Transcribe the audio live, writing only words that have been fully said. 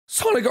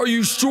Sonic, are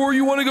you sure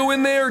you want to go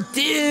in there?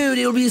 Dude,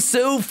 it'll be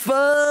so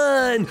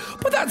fun.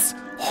 But that's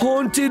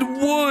haunted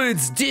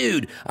woods.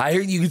 Dude, I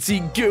heard you can see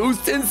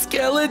ghosts and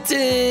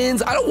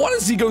skeletons. I don't want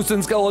to see ghosts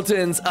and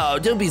skeletons. Oh,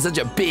 don't be such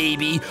a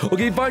baby.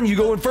 Okay, fine, you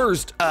go in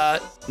first.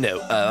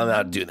 No, I'm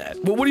not doing that.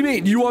 But what do you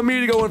mean? You want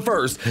me to go in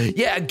first?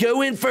 Yeah,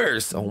 go in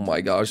first. Oh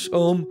my gosh.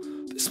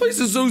 This place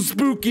is so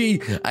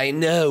spooky. I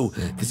know,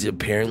 because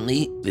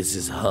apparently this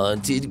is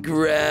haunted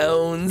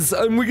grounds.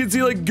 We can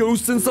see like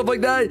ghosts and stuff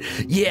like that.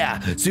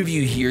 Yeah, so if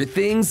you hear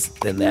things,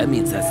 then that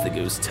means that's the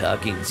ghost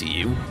talking to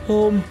you.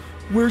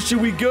 Where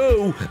should we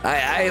go? I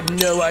have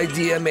no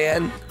idea,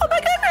 man. Oh my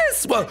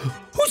goodness! Well,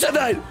 who said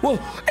that? Well,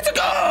 it's a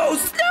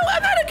ghost! No,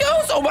 I'm not a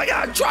ghost! Oh my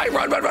god, try,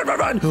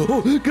 run!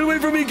 Oh, get away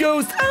from me,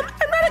 ghost! I'm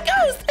not a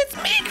ghost! It's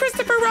me,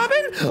 Christopher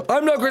Robin!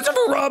 I'm not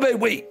Christopher Robin!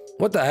 Wait,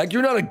 what the heck?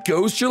 You're not a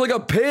ghost, you're like a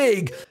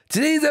pig!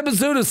 Today's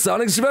episode of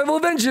Sonic Survival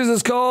Adventures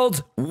is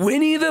called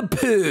Winnie the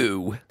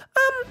Pooh.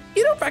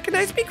 You don't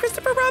recognize me,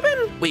 Christopher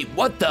Robin? Wait,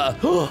 what the?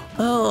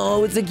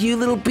 Oh, it's a cute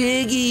little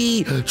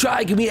piggy.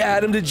 Try, can we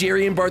add him to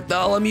Jerry and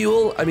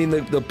Bartholomew? I mean,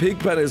 the pig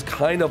pen is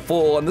kind of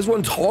full, and this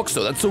one talks,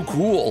 though. That's so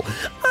cool.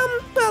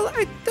 Well,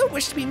 I don't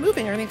wish to be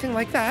moving or anything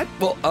like that.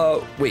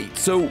 Well, wait,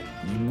 so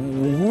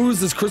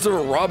who's this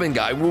Christopher Robin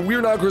guy? Well,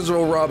 we're not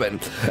Christopher Robin.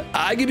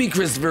 I could be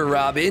Christopher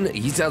Robin.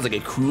 He sounds like a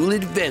cool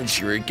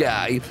adventurer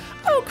guy.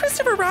 Oh,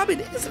 Christopher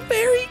Robin is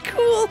very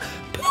cool.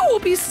 Pooh will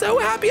be so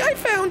happy I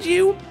found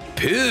you.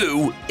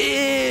 Pooh?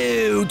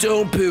 Ew,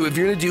 don't poo. If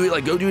you're gonna do it,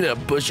 like, go do it in a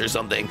bush or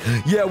something.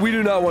 Yeah, we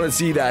do not want to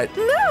see that.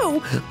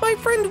 No, my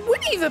friend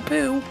Winnie the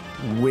Pooh.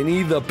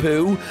 Winnie the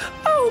Pooh?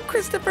 Oh,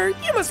 Christopher,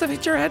 you must have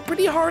hit your head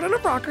pretty hard on a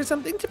rock or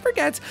something to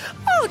forget.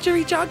 I'll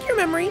jury jog your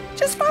memory.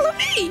 Just follow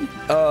me.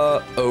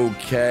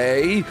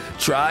 Okay.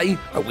 Try.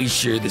 Are we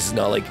sure this is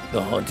not like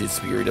the haunted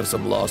spirit of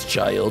some lost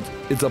child?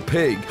 It's a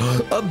pig.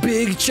 A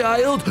big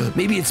child?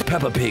 Maybe it's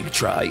Peppa Pig.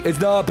 Try. It's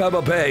not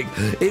Peppa Pig.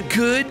 It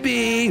could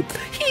be.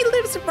 He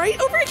lives right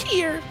over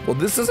here. Well,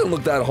 this doesn't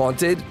look that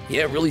haunted.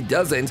 Yeah, it really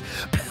doesn't.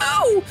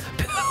 Pooh!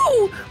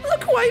 Pooh!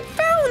 Look who I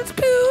found,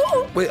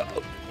 Pooh! Wait.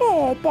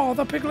 Oh,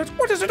 bother, Piglet.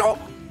 What is it all?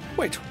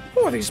 Wait,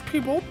 who are these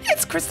people?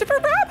 It's Christopher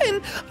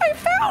Robin. I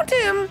found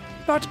him.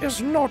 That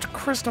is not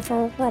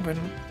Christopher Robin.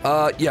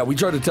 Yeah, we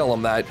tried to tell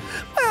him that.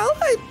 Well,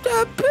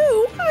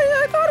 Pooh,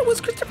 I thought it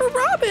was Christopher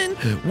Robin.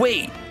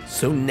 Wait,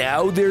 so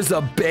now there's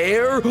a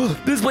bear?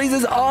 This place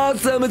is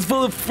awesome. It's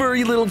full of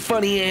furry little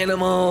funny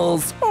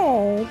animals.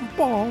 Oh,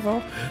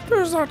 bother.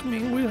 Does that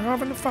mean we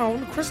haven't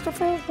found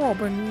Christopher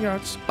Robin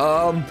yet?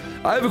 I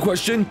have a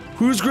question.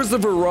 Who's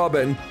Christopher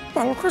Robin?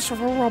 Well,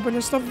 Christopher Robin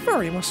is the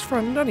very best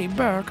friend any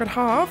bear could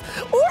have.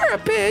 Or a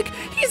pig.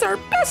 He's our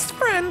best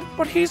friend.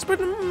 But he's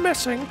been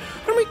missing,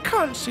 and we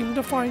can't seem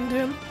to find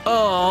him.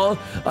 Aw,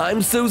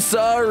 I'm so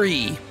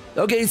sorry.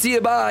 Okay, see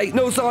you, bye.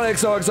 No,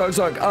 Sonic.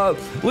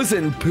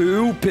 Listen,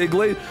 Pooh,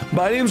 Piglet,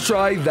 my name's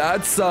Try,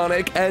 that's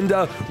Sonic, and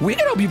we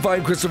can help you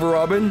find Christopher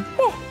Robin.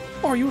 Oh,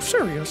 are you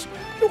serious?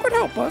 You could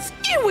help us.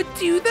 You would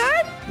do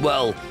that?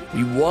 Well,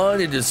 we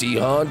wanted to see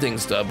haunting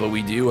stuff, but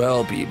we do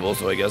help people,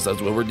 so I guess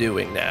that's what we're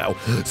doing now.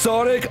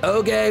 Sonic,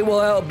 okay,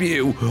 we'll help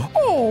you.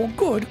 Oh,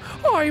 good.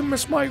 I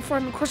miss my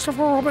friend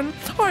Christopher Robin.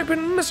 I've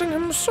been missing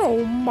him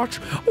so much.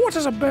 What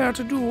is a bear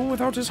to do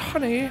without his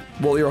honey?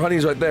 Well, your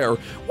honey's right there.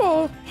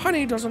 Well,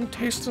 honey doesn't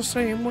taste the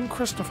same when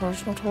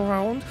Christopher's not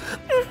around.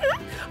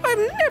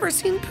 I've never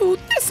seen Pooh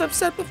this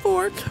upset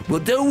before. Well,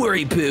 don't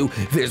worry, Pooh.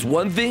 If there's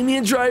one thing me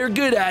and Try are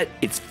good at,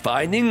 it's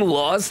finding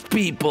lost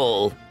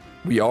people.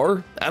 We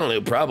are? I don't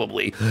know,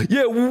 probably.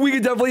 Yeah, we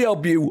could definitely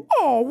help you.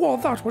 Oh, well,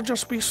 that would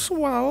just be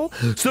swell.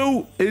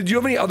 So, do you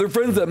have any other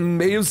friends that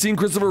may have seen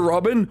Christopher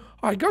Robin?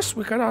 I guess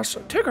we could ask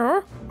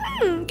Tigger.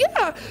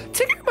 Yeah,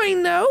 Tigger might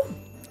know.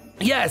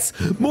 Yes,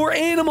 more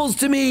animals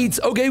to meet.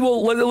 Okay,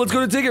 well, let's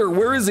go to Tigger.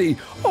 Where is he?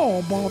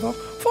 Oh, bother.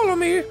 Follow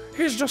me.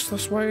 He's just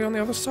this way on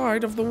the other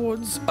side of the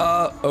woods.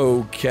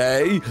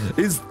 Okay.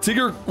 Is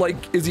Tigger, like,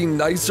 is he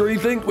nice or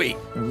anything? Wait,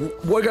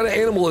 what kind of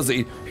animal is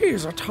he?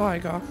 He's a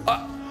tiger.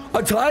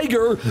 A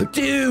tiger?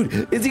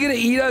 Dude, is he gonna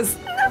eat us?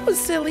 No,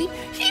 silly.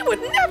 He would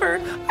never.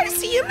 I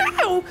see him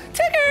now.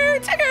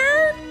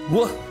 Tigger!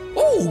 What?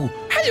 Oh,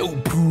 hello,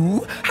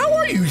 Pooh. How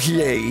are you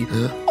today?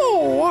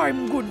 Oh,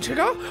 I'm good,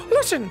 Tigger.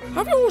 Listen,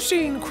 have you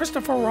seen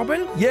Christopher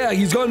Robin? Yeah,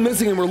 he's gone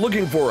missing and we're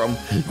looking for him.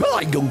 Well,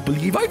 I don't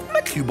believe I've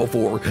met you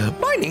before.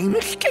 My name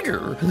is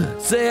Tigger.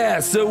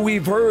 So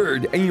we've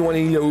heard. And you want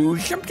to know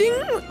something?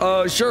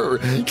 Sure.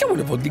 The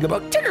wonderful thing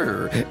about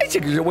Tigger.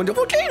 Tigger's a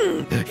wonderful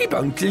king. He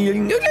bounced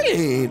in.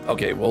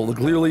 Okay, well,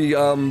 clearly,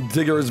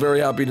 Tigger is very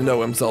happy to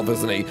know himself,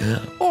 isn't he?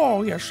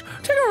 Oh, yes.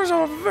 Tigger is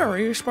a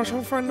very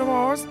special friend of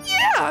ours.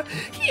 Yeah,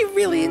 he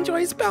really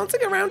enjoys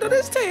bouncing around on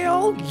his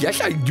tail.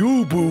 Yes, I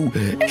do, Pooh.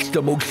 It's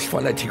the most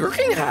fun a Tigger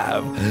can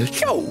have.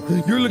 So,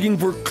 you're looking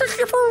for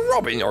Christopher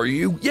Robin, are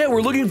you? Yeah,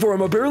 we're looking for him.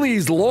 Apparently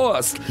he's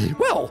lost.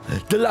 Well,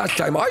 the last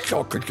time I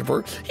saw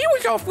Christopher, he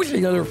was off with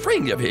another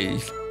friend of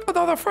his.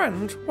 Another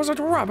friend? Was it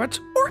Rabbit?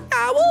 Or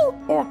Owl?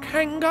 Or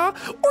Kanga?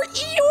 Or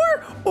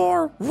Eeyore?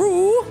 Or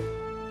Roo?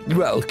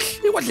 Well,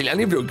 it wasn't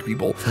any of those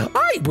people.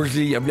 I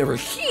personally have never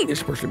seen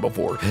this person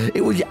before.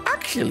 It was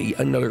actually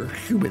another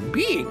human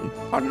being.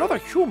 Another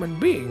human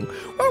being?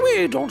 Well,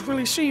 we don't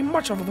really see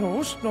much of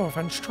those. No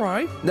offense,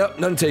 Try. No,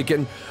 none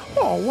taken.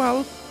 Oh,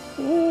 well,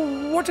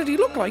 what did he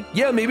look like?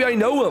 Yeah, maybe I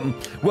know him.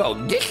 Well,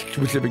 this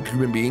specific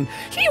human being,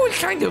 he was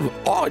kind of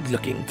odd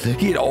looking.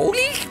 He had all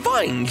these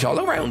vines all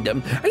around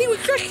him, and he was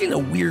dressed in a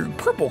weird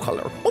purple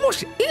color.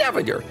 Almost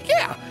lavender.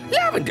 Yeah,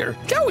 lavender.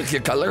 That was the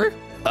color.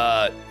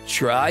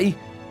 Try?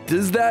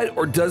 Does that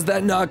or does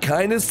that not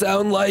kind of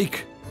sound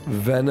like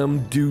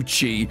Venom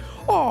Ducci?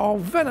 Oh,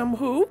 Venom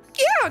who?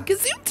 Yeah,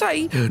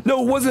 Gesundheit.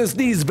 No, it wasn't a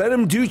sneeze.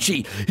 Venom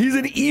Ducci. He's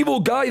an evil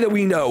guy that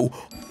we know.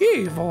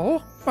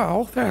 Evil?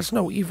 Well, there's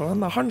no evil in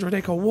the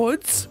 100-acre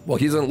woods. Well,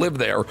 he doesn't live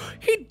there.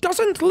 He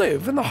doesn't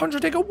live in the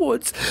 100-acre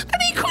woods. Then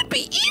he could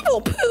be evil,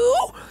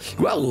 Pooh.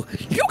 Well,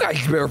 you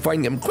guys better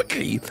find him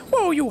quickly.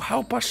 Will you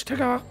help us,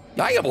 Tigger?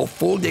 I have a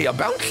full day of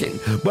bouncing,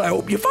 but I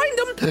hope you find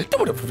him. The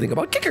wonderful thing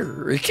about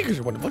Tigger is Tigger's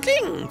a wonderful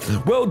thing.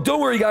 Well,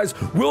 don't worry, guys.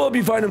 We'll help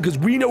you find him because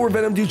we know where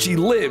Venom Ducci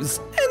lives.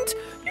 And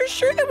you're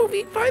sure that when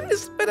we find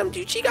this Venom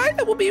Ducci guy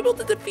that we'll be able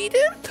to defeat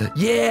him?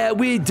 Yeah,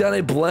 we've done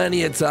it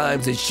plenty of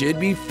times. It should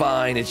be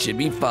fine. It should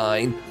be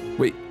fine.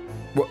 Wait,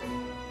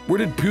 where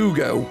did Pooh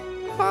go?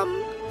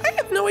 I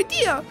have no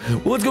idea.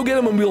 Well, let's go get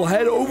him and we'll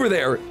head over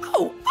there.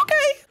 Oh, okay.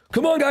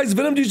 Come on, guys.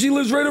 Venom Ducci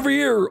lives right over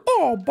here.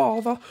 Oh,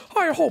 bother.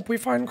 I hope we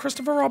find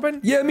Christopher Robin.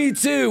 Yeah, me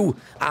too.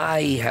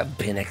 I have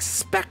been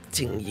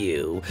expecting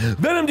you.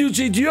 Venom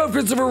Ducci, do you have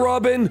Christopher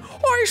Robin?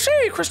 I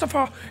see,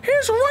 Christopher.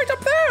 He's right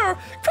up there.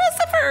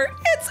 Christopher,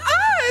 it's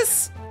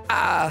us.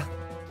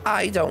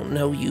 I don't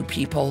know you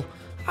people.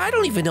 I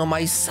don't even know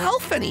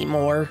myself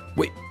anymore.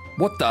 Wait,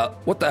 what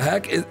the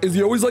heck? Is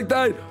he always like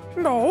that?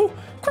 No,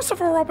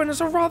 Christopher Robin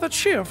is a rather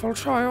cheerful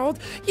child.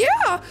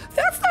 Yeah,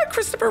 that's not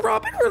Christopher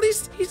Robin, or at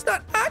least he's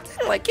not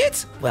acting like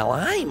it. Well,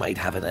 I might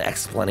have an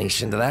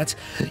explanation to that.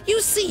 You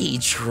see,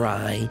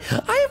 Try,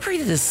 I have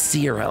created a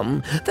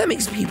serum that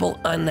makes people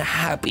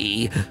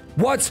unhappy.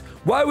 What?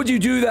 Why would you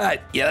do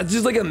that? Yeah, that's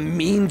just like a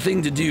mean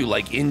thing to do,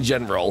 like in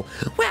general.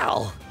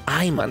 Well,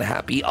 I'm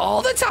unhappy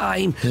all the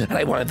time, and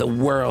I wanted the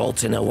world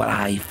to know what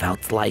I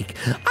felt like.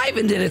 I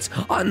even did it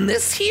on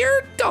this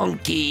here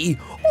donkey.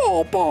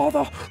 Oh,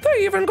 bother.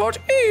 They even got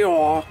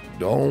Eeyore.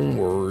 Don't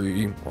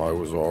worry, I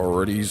was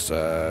already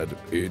sad.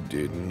 It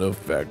didn't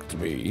affect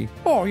me.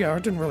 Oh, yeah,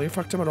 it didn't really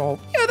affect him at all.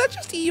 Yeah, that's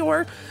just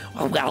Eeyore.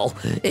 Well,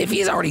 if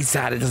he's already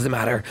sad, it doesn't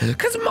matter,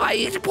 because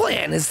my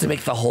plan is to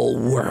make the whole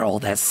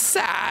world as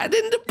sad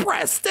and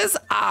depressed as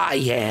I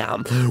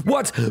am.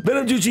 What?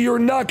 Venom Ducci, you're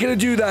not gonna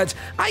do that.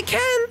 I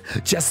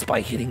can, just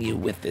by hitting you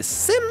with this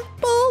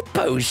simple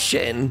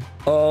potion.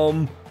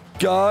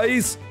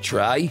 Guys,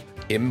 Try.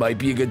 It might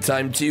be a good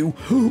time to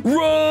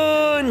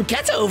run!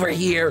 Get over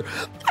here!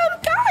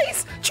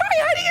 Guys, try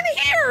hiding in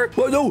here!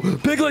 Oh, no,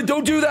 Piglet,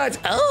 don't do that!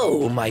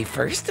 Oh, my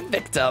first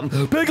victim.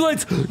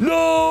 Piglet,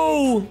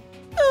 no!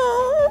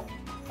 Oh,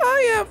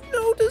 I have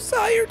no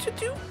desire to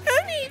do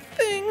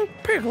anything.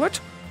 Piglet?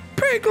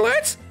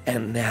 Piglet?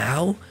 And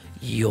now,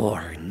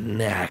 you're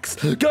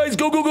next. Guys,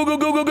 go, go, go, go,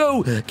 go, go,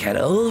 go! Get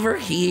over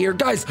here.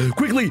 Guys,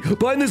 quickly,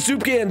 behind the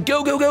soup can!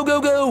 Go, go, go,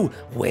 go, go!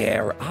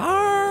 Where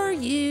are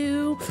you?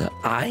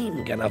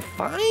 I'm gonna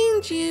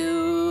find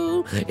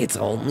you. It's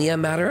only a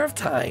matter of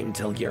time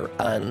till you're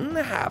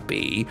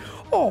unhappy.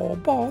 Oh,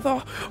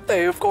 bother.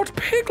 They've got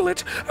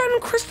Piglet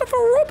and Christopher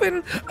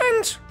Robin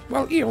and,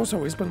 well, Eeyore's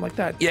always been like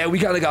that. Yeah, we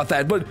kinda got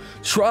that, but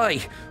Try,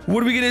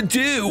 what are we gonna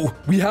do?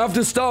 We have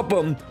to stop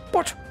him.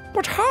 But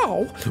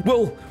how?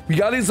 Well, we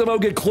gotta somehow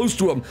get close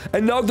to him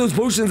and knock those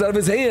potions out of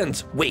his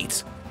hands.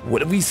 Wait,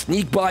 What if we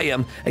sneak by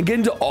him and get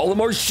into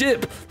Olimar's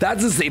ship?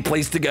 That's a safe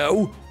place to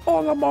go.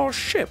 Olimar's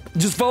ship?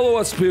 Just follow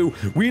us, Pooh.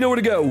 We know where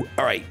to go.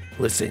 All right,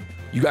 listen.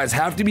 You guys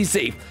have to be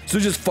safe, so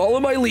just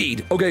follow my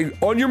lead. Okay,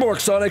 on your mark,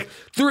 Sonic.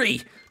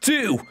 3,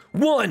 2,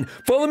 1.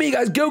 Follow me,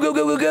 guys. Go, go,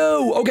 go, go,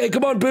 go. Okay,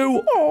 come on,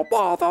 Pooh. Oh,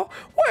 bother.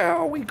 Where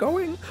are we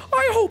going?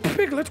 I hope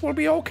Piglet will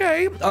be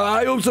okay.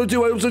 I hope so,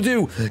 too. I hope so,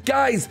 too.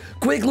 Guys,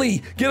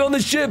 quickly, get on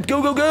the ship.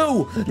 Go, go,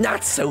 go.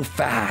 Not so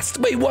fast.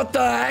 Wait, what the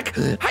heck?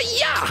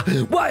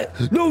 Hi-ya!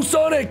 What? No,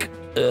 Sonic.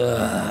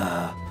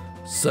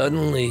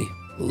 Suddenly,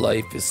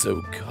 life is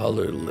so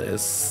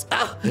colorless.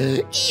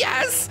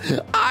 Yes,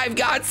 I've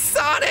got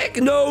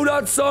Sonic. No,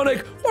 not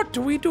Sonic. What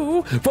do we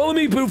do? Follow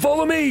me, Pooh.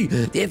 Follow me.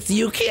 If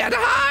you can't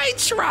hide,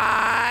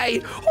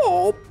 try.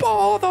 Oh,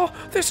 bother.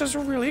 This has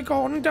really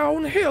gone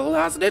downhill,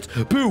 hasn't it?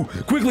 Pooh,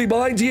 quickly,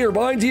 behind here,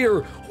 behind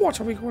here. What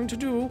are we going to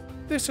do?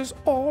 This is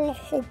all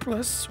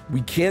hopeless.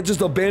 We can't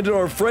just abandon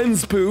our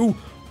friends, Pooh.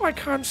 I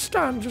can't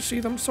stand to see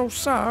them so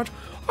sad.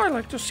 I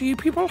like to see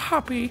people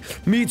happy.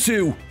 Me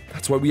too.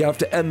 That's why we have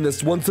to end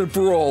this once and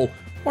for all.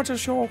 What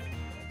is your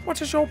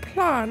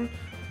plan?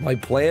 My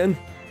plan?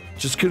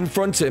 Just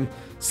confront him.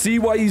 See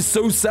why he's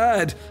so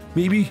sad.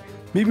 Maybe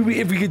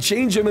if we could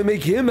change him and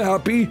make him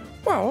happy.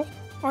 Well,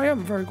 I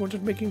am very good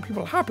at making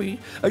people happy.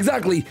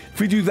 Exactly. If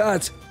we do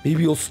that,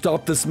 maybe you'll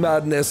stop this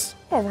madness.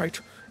 All right.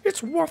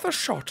 It's worth a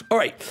shot. All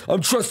right,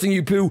 I'm trusting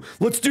you, Pooh.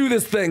 Let's do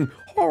this thing.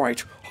 All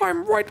right,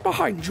 I'm right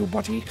behind you,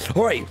 buddy.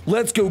 All right,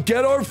 let's go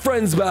get our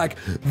friends back.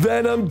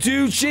 Venom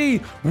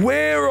Ducci,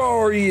 where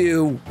are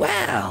you?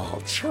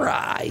 Well,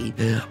 try.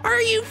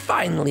 Are you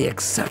finally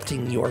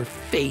accepting your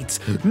fate?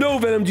 No,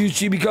 Venom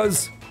Ducci,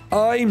 because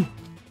I'm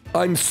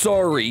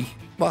sorry.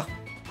 Well,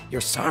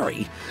 you're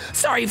sorry?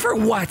 Sorry for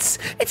what?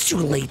 It's too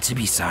late to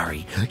be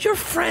sorry. Your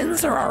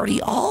friends are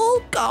already all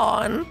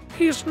gone.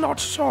 He's not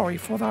sorry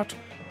for that.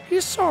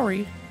 He's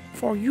sorry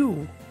for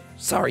you.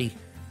 Sorry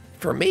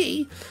for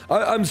me?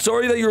 I'm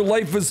sorry that your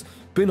life has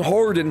been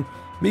hard and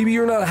maybe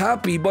you're not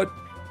happy, but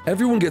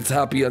everyone gets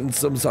happy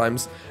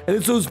sometimes. And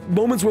it's those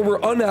moments where we're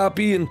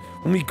unhappy and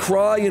when we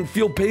cry and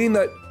feel pain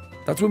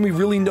that's when we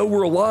really know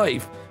we're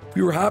alive. If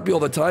we were happy all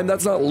the time,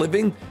 that's not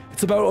living.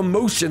 It's about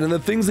emotion and the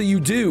things that you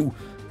do.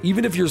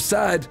 Even if you're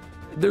sad,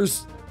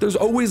 there's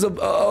always a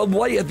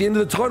light at the end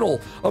of the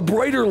tunnel, a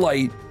brighter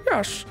light.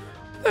 Yes,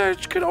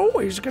 it can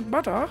always get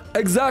better.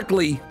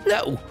 Exactly.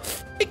 No,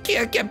 it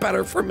can't get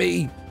better for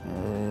me.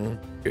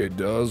 It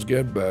does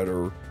get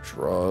better.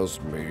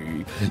 Trust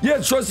me.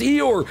 Yeah, trust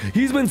Eeyore.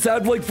 He's been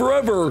sad like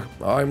forever.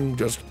 I'm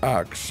just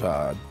act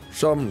sad.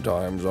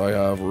 Sometimes I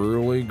have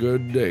really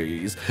good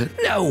days.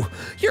 No,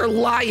 you're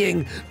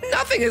lying.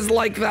 Nothing is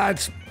like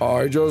that.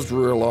 I just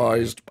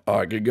realized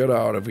I could get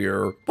out of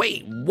here.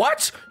 Wait,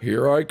 what?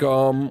 Here I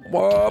come.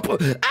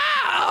 Whoop.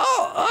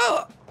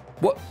 Ow!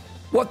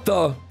 What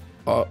the?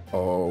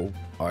 Uh-oh.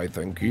 I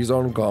think he's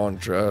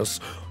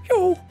unconscious.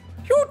 You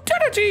did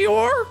it,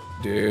 Eeyore.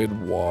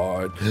 Did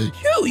what?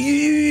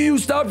 You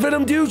stopped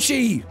Venom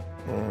Ducci.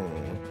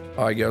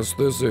 I guess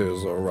this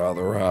is a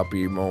rather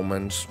happy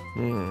moment.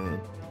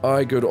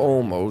 I could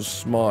almost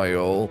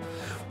smile.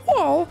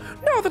 Well,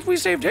 now that we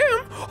saved him,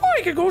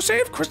 I could go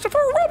save Christopher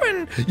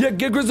Robin. Yeah,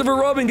 get Christopher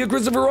Robin, get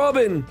Christopher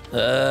Robin.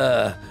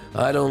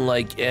 I don't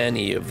like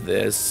any of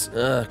this.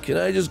 Can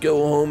I just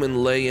go home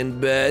and lay in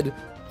bed?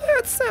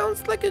 That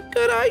sounds like a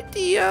good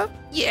idea.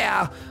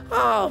 Yeah,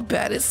 I'll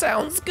bet it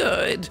sounds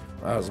good.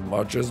 As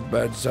much as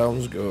bed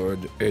sounds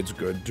good, it's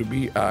good to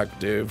be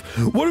active.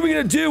 What are we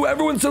gonna do?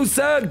 Everyone's so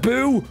sad,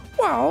 Pooh.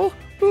 Well,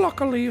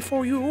 luckily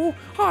for you,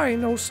 I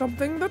know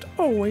something that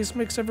always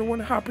makes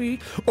everyone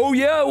happy. Oh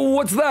yeah,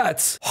 what's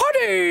that?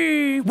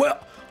 Honey! Well,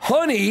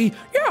 honey?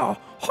 Yeah,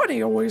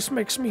 honey always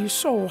makes me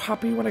so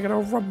happy when I get a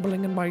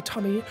rumbling in my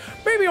tummy.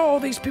 Maybe all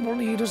these people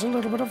need is a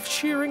little bit of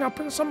cheering up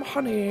and some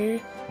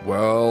honey.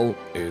 Well,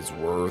 it's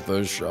worth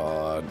a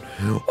shot.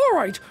 All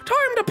right,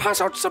 time to pass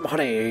out some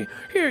honey.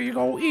 Here you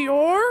go,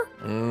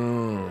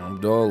 Eeyore.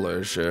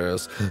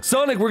 Delicious.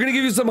 Sonic, we're gonna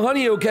give you some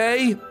honey,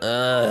 okay?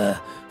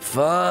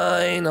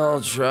 Fine,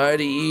 I'll try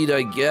to eat,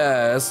 I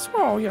guess.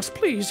 Oh, yes,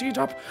 please eat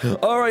up.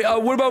 All right,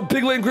 what about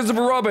Piglet and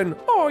Christopher Robin?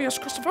 Oh, yes,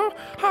 Christopher,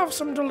 have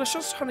some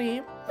delicious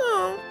honey.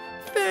 Oh,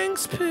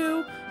 thanks,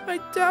 Pooh. I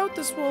doubt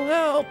this will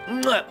help.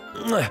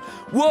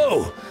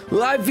 Whoa,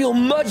 I feel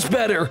much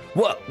better.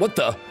 What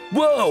the?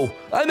 Whoa,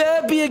 I'm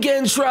happy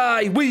again,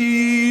 Try.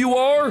 You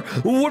are?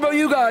 What about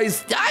you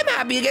guys? I'm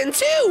happy again,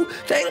 too.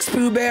 Thanks,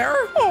 Pooh Bear.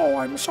 Oh,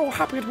 I'm so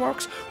happy it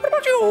works. What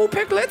about you,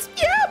 Piglets?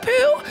 Yeah,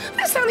 Pooh.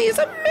 This honey is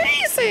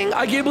amazing.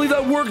 I can't believe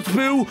that worked,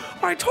 Pooh.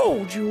 I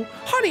told you,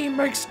 honey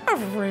makes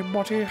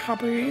everybody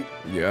happy.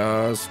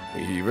 Yes,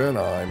 even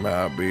I'm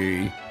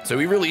happy. So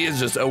he really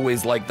is just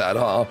always like that,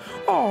 huh?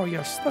 Oh,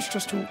 yes, that's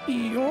just who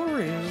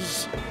Eeyore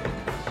is.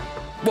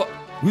 What?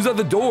 Who's at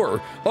the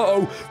door?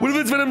 Uh-oh, what if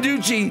it's Venom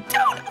Ducci?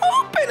 Don't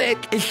open it.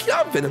 It's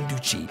not Venom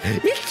Ducci.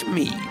 It's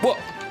me. What?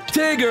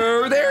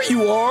 Tigger, there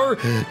you are.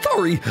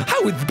 Sorry,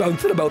 I was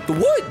bouncing about the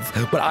woods,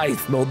 but I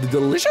smelled the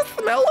delicious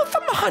smell of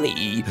some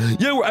honey.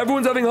 Yeah,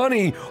 everyone's having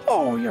honey.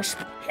 Oh, yes.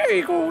 Here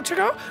you go,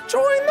 Tigger.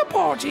 Join the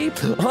party.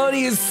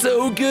 Honey is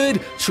so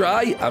good.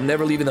 Try. I'm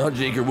never leaving the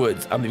 100-acre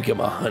woods. I'm gonna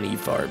become a honey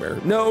farmer.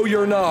 No,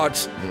 you're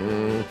not.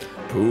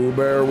 Pooh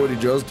Bear, would he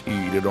just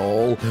eat it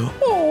all?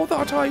 Oh,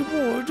 that I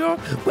would.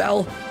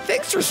 Well,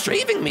 thanks for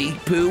saving me,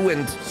 Pooh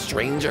and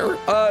stranger.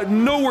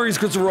 No worries,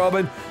 Christopher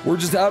Robin. We're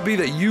just happy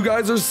that you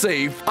guys are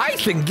safe. I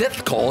think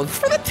this calls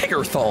for the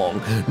Tigger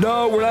song.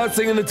 No, we're not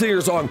singing the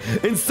Tigger song.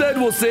 Instead,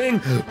 we'll sing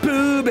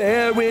Pooh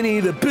Bear,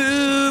 Winnie the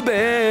Pooh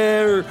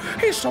Bear.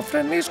 He's soft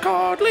and he's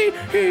cuddly.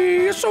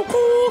 He is so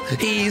cool.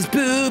 He's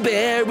Pooh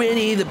Bear,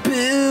 Winnie the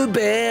Pooh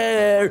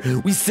Bear.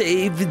 We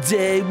save the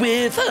day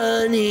with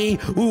honey.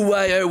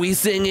 Why are we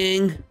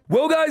singing?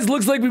 Well, guys,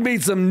 looks like we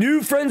made some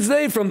new friends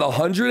today from the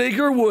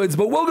 100-acre woods,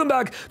 but welcome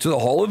back to the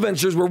Hall of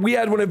Adventures, where we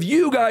add one of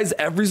you guys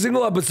every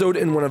single episode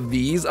in one of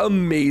these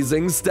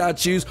amazing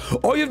statues.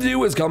 All you have to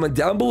do is comment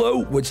down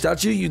below which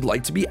statue you'd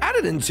like to be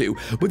added into.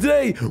 But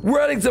today,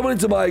 we're adding someone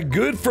into my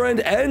good friend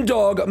and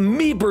dog,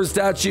 Meeper's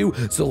statue,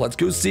 so let's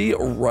go see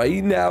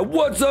right now.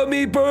 What's up,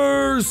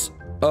 Meepers?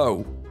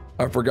 Oh,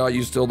 I forgot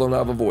you still don't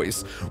have a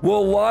voice. Well, a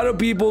lot of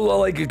people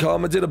like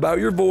commented about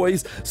your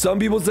voice. Some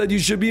people said you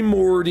should be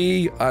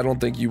Morty. I don't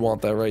think you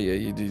want that, right? Yeah,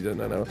 you do.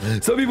 No.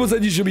 Some people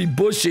said you should be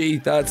Bushy.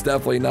 That's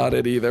definitely not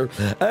it either.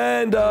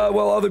 And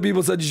well, other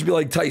people said you should be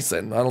like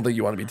Tyson. I don't think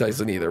you want to be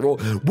Tyson either. Well,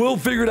 we'll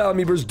figure it out,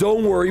 Meepers.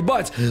 Don't worry.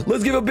 But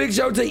let's give a big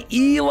shout out to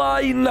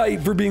Eli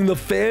Knight for being the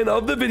fan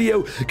of the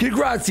video.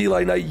 Congrats,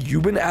 Eli Knight.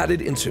 You've been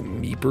added into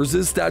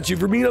Meepers' statue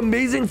for being an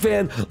amazing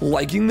fan,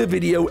 liking the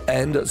video,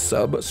 and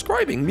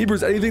subscribing.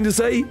 Meepers, anything to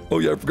say? Oh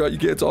yeah, I forgot you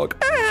can't talk.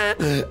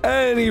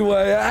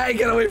 Anyway, hey,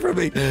 get away from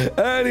me.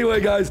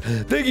 Anyway, guys,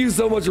 thank you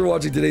so much for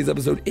watching today's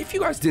episode. If you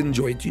guys did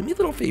enjoy it, do me a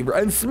little favor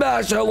and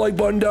smash that like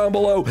button down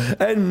below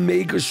and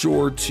make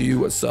sure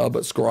to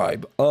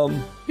subscribe.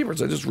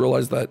 Meepers, I just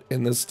realized that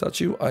in this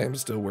statue, I am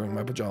still wearing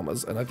my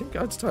pajamas, and I think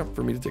it's time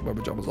for me to take my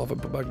pajamas off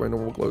and put back my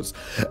normal clothes.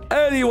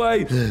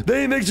 Anyway,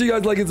 make sure you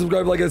guys like and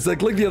subscribe. Like I said,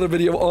 click the other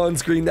video on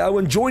screen now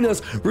and join us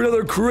for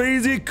another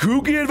crazy,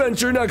 kooky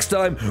adventure next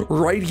time,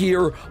 right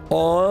here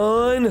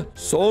on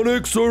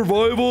Sonic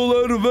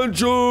Survival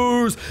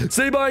Adventures.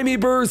 Say bye,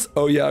 Meepers.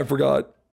 Oh yeah, I forgot.